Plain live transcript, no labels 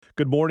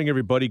Good morning,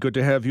 everybody. Good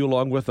to have you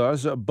along with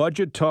us.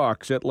 Budget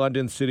talks at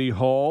London City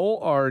Hall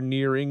are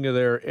nearing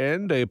their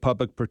end. A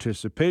public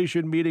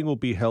participation meeting will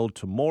be held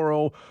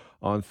tomorrow.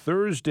 On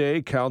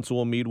Thursday, Council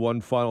will meet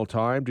one final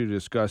time to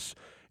discuss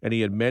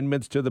any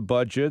amendments to the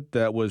budget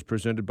that was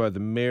presented by the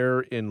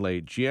Mayor in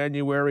late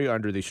January.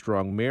 Under the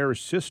strong Mayor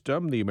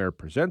system, the Mayor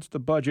presents the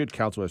budget.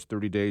 Council has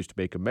 30 days to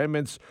make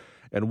amendments.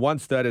 And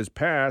once that is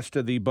passed,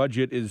 the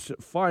budget is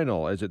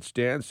final. As it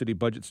stands, city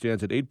budget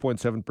stands at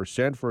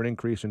 8.7% for an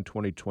increase in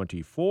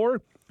 2024.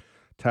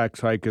 Tax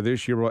hike of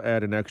this year will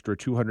add an extra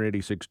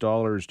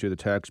 $286 to the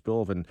tax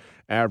bill of an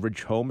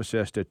average home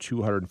assessed at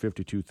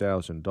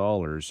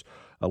 $252,000.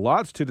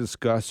 Lots to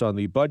discuss on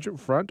the budget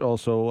front.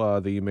 Also,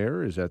 the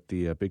mayor is at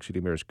the Big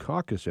City Mayor's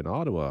Caucus in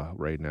Ottawa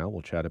right now.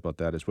 We'll chat about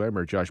that as well.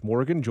 Mayor Josh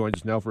Morgan joins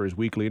us now for his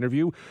weekly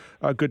interview.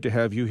 Good to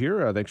have you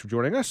here. Thanks for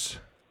joining us.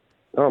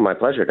 Oh, my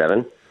pleasure,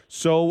 Devin.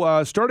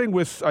 So, starting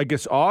with, I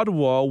guess,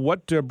 Ottawa,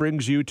 what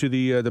brings you to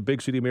the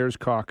Big City Mayor's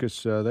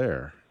Caucus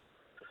there?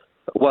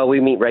 Well,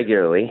 we meet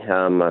regularly,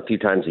 a few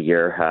times a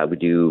year. We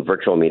do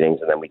virtual meetings,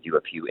 and then we do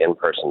a few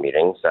in-person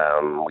meetings.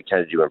 We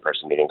tend to do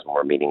in-person meetings when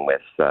we're meeting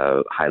with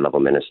high-level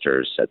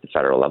ministers at the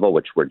federal level,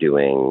 which we're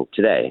doing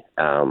today.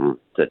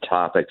 The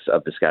topics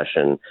of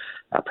discussion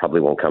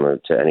probably won't come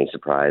to any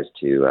surprise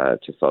to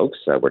folks.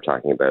 We're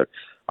talking about,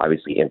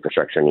 obviously,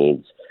 infrastructure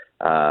needs,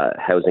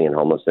 housing and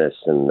homelessness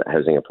and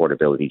housing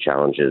affordability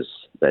challenges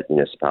that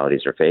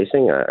municipalities are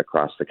facing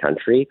across the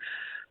country.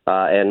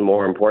 And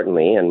more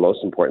importantly, and most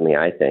importantly,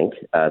 I think,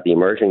 the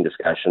emerging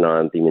discussion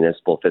on the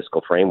municipal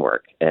fiscal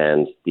framework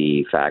and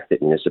the fact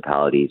that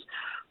municipalities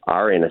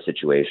are in a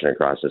situation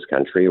across this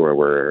country where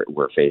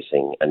we're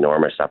facing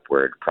enormous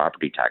upward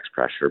property tax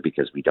pressure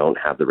because we don't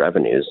have the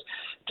revenues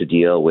to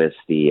deal with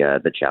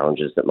the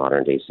challenges that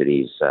modern day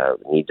cities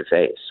need to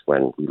face.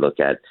 When we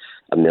look at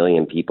 1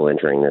 million people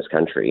entering this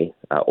country,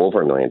 over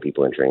 1 million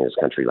people entering this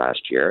country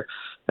last year,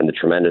 and the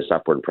tremendous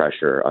upward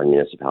pressure on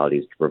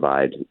municipalities to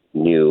provide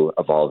new,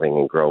 evolving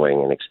and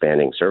growing and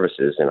expanding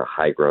services in a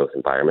high-growth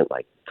environment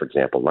like, for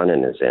example,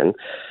 London is in,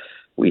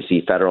 we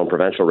see federal and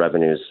provincial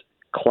revenues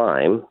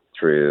climb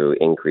through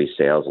increased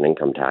sales and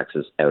income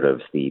taxes out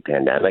of the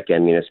pandemic,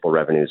 and municipal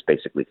revenues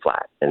basically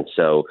flat. And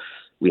so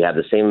we have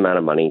the same amount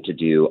of money to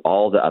do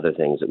all the other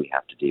things that we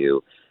have to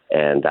do,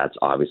 and that's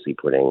obviously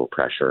putting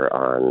pressure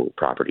on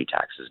property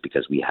taxes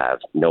because we have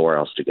nowhere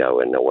else to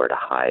go and nowhere to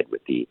hide with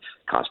the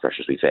cost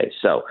pressures we face.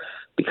 So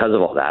because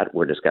of all that,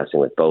 we're discussing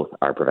with both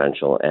our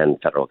provincial and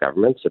federal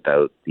governments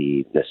about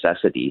the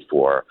necessity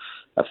for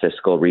a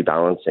fiscal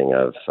rebalancing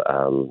of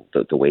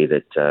the way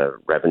that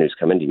revenues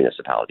come into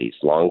municipalities.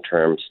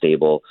 Long-term,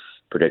 stable,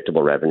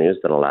 predictable revenues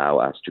that allow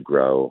us to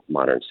grow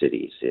modern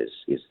cities is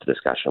the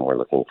discussion we're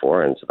looking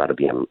for, and so that'll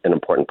be an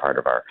important part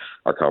of our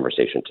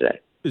conversation today.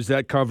 Is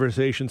that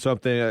conversation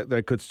something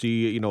that could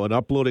see, an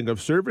uploading of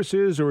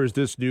services, or is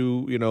this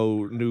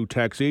new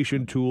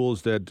taxation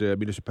tools that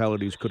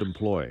municipalities could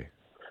employ?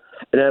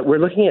 We're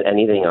looking at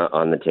anything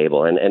on the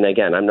table, and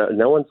again,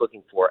 no one's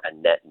looking for a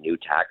net new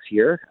tax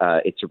here.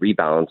 It's a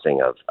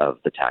rebalancing of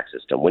the tax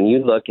system. When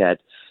you look at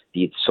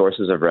the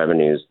sources of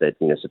revenues that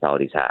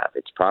municipalities have,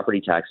 it's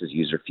property taxes,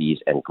 user fees,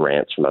 and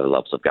grants from other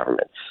levels of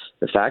government.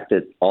 The fact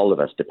that all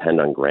of us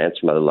depend on grants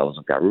from other levels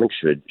of government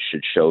should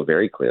show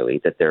very clearly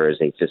that there is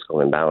a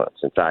fiscal imbalance.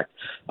 In fact,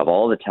 of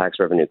all the tax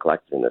revenue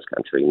collected in this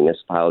country,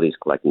 municipalities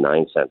collect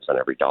 9 cents on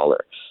every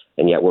dollar,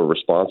 and yet we're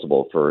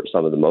responsible for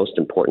some of the most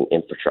important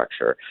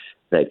infrastructure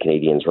that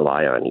Canadians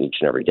rely on each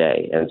and every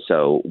day. And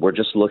so we're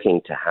just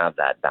looking to have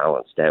that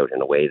balanced out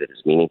in a way that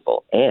is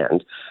meaningful,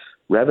 and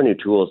revenue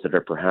tools that are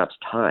perhaps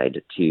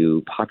tied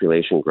to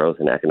population growth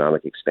and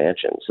economic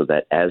expansion so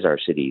that as our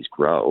cities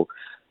grow,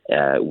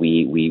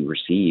 we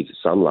receive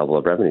some level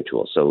of revenue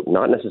tools. So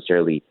not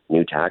necessarily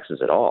new taxes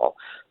at all,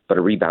 but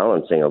a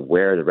rebalancing of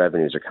where the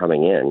revenues are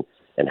coming in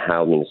and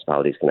how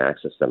municipalities can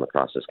access them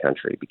across this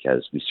country,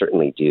 because we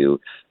certainly do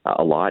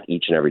a lot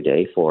each and every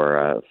day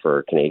for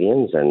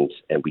Canadians, and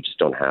we just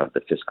don't have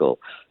the fiscal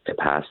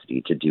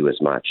capacity to do as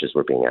much as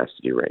we're being asked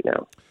to do right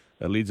now.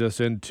 That leads us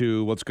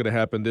into what's going to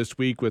happen this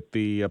week with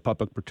the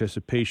public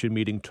participation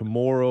meeting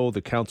tomorrow, the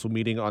council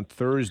meeting on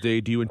Thursday.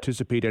 Do you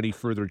anticipate any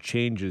further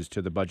changes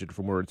to the budget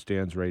from where it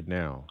stands right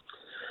now?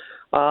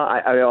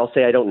 I'll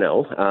say I don't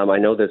know. I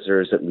know that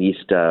there's at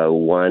least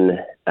one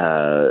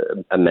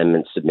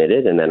amendment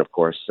submitted, and then, of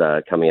course,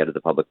 coming out of the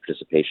public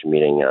participation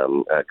meeting,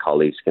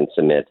 colleagues can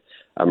submit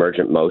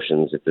emergent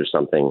motions if there's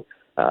something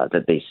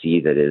that they see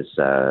that is,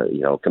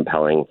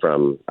 compelling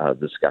from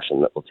the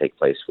discussion that will take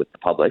place with the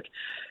public.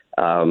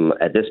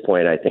 At this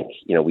point, I think,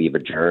 we've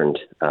adjourned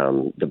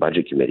the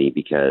budget committee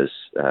because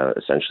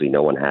essentially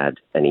no one had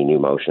any new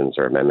motions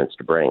or amendments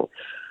to bring.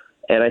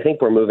 And I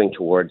think we're moving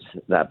towards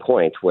that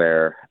point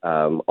where,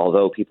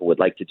 although people would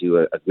like to do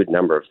a good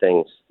number of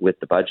things with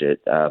the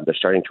budget, they're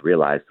starting to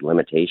realize the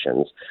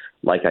limitations,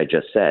 like I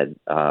just said,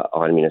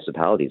 on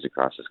municipalities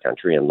across this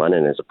country. And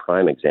London is a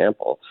prime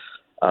example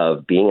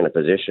of being in a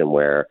position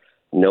where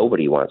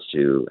nobody wants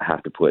to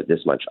have to put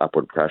this much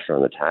upward pressure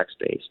on the tax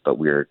base, but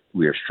we're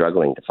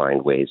struggling to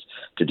find ways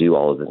to do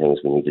all of the things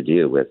we need to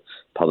do with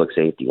public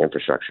safety,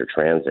 infrastructure,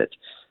 transit,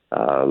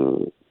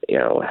 housing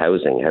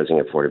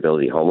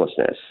affordability,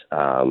 homelessness,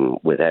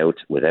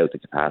 without the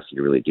capacity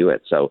to really do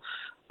it. So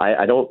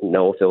I don't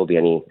know if there will be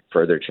any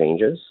further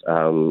changes.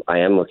 I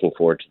am looking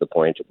forward to the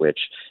point at which,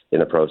 in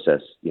the process,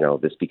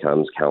 this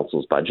becomes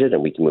council's budget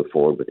and we can move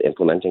forward with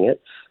implementing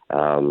it.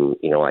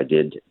 I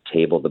did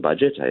table the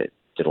budget. I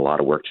did a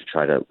lot of work to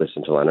try to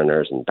listen to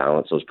Londoners and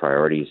balance those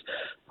priorities.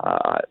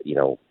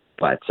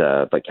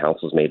 But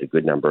council's made a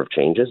good number of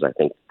changes. I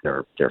think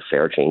they're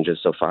fair changes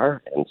so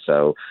far, and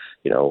so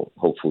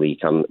hopefully,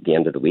 come the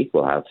end of the week,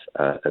 we'll have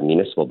a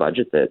municipal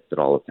budget that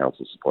all of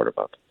council's supportive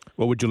of.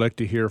 What would you like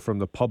to hear from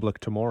the public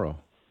tomorrow?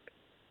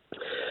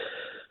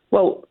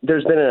 Well,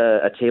 there's been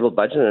a tabled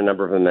budget and a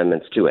number of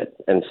amendments to it.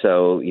 And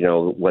so,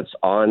 what's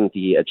on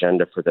the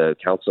agenda for the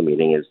council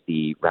meeting is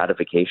the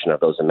ratification of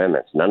those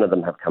amendments. None of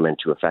them have come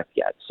into effect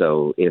yet.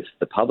 So if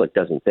the public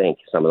doesn't think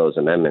some of those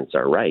amendments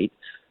are right,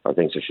 or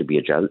thinks there should be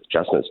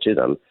adjustments to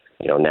them,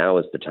 now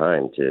is the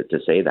time to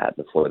say that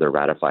before they're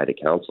ratified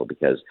at council,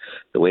 because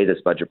the way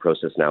this budget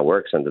process now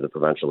works under the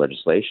provincial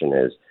legislation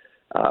is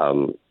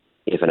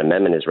if an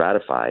amendment is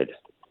ratified,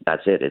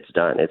 that's it. It's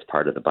done. It's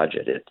part of the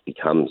budget. It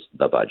becomes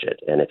the budget.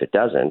 And if it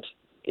doesn't,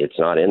 it's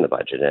not in the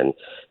budget. And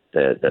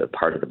the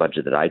part of the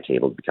budget that I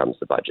tabled becomes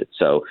the budget.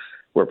 So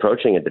we're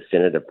approaching a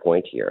definitive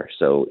point here.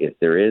 So if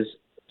there is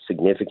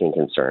significant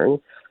concern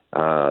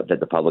that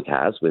the public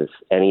has with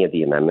any of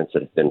the amendments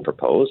that have been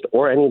proposed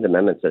or any of the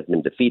amendments that have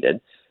been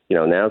defeated,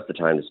 now's the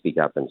time to speak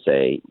up and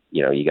say,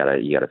 you got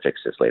to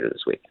fix this later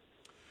this week.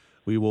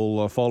 We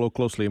will follow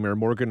closely. Mayor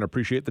Morgan,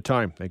 appreciate the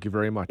time. Thank you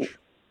very much.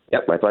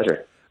 Yep, my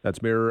pleasure.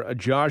 That's Mayor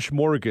Josh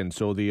Morgan.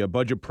 So the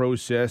budget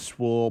process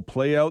will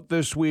play out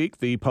this week.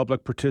 The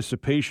public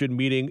participation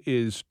meeting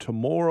is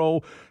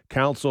tomorrow.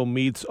 Council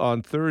meets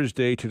on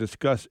Thursday to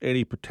discuss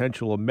any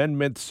potential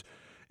amendments.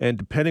 And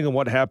depending on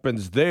what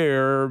happens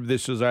there,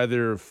 this is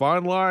either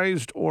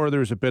finalized or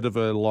there's a bit of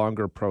a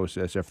longer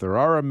process. If there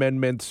are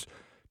amendments,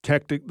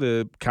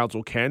 the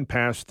council can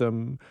pass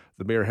them.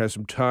 The mayor has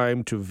some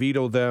time to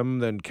veto them.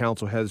 Then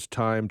council has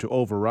time to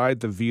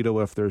override the veto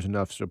if there's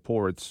enough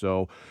support.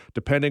 So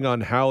depending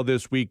on how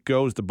this week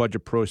goes, the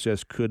budget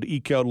process could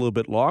eke out a little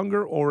bit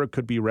longer, or it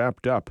could be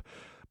wrapped up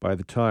by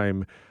the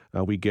time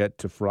we get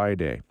to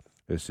Friday.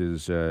 This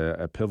is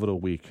a pivotal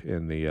week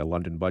in the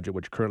London budget,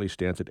 which currently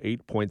stands at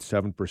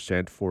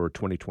 8.7% for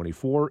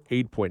 2024,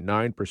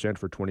 8.9%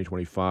 for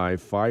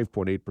 2025,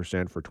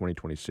 5.8% for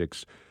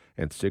 2026,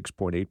 and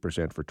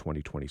 6.8% for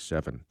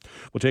 2027.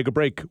 We'll take a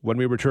break. When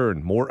we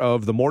return, more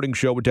of The Morning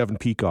Show with Devin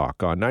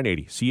Peacock on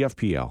 980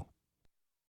 CFPL.